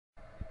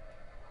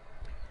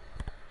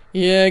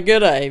Yeah,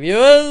 g'day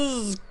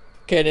viewers,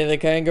 Kenny the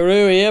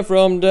Kangaroo here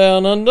from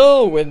Down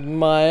Under with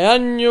my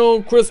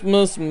annual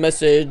Christmas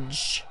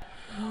message.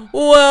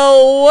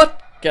 Well,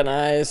 what can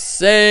I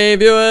say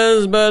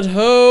viewers, but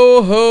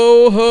ho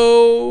ho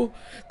ho,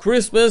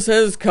 Christmas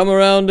has come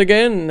around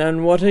again,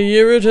 and what a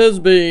year it has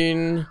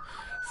been.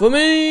 For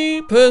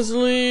me,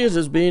 personally, it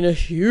has been a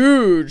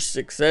huge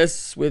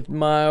success with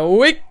my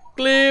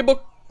weekly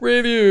book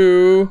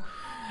review.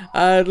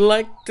 I'd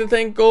like to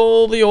thank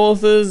all the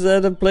authors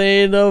that have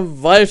played a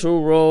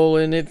vital role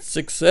in its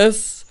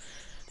success.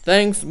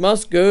 Thanks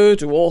must go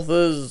to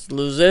authors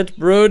Lizette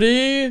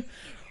Brody,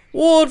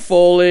 Ward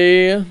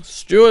Foley,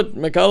 Stuart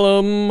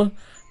McCullum,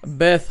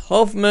 Beth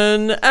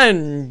Hoffman,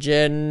 and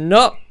Jen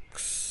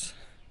Knox.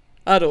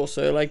 I'd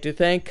also like to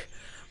thank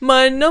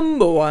my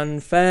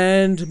 #1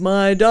 fan,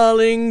 my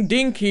darling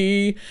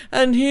Dinky,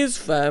 and his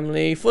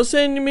family for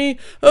sending me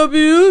a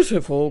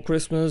beautiful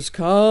Christmas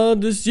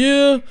card this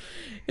year.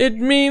 It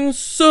means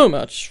so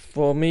much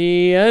for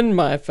me and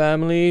my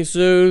family,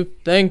 so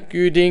thank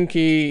you,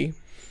 Dinky.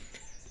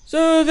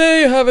 So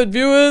there you have it,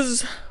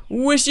 viewers.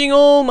 Wishing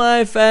all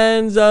my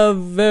fans a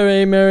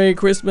very Merry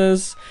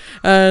Christmas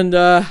and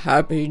a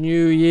Happy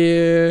New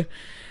Year.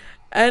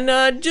 And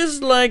I'd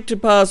just like to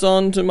pass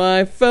on to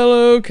my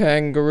fellow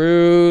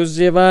kangaroos,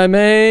 if I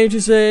may,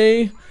 to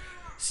say,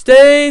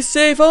 stay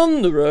safe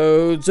on the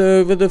roads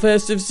over the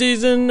festive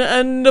season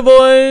and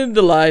avoid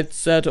the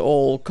lights at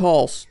all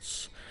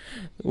costs.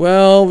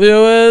 Well,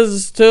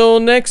 viewers, till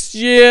next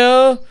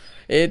year,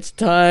 it's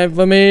time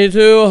for me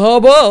to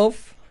hop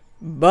off.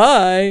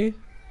 Bye.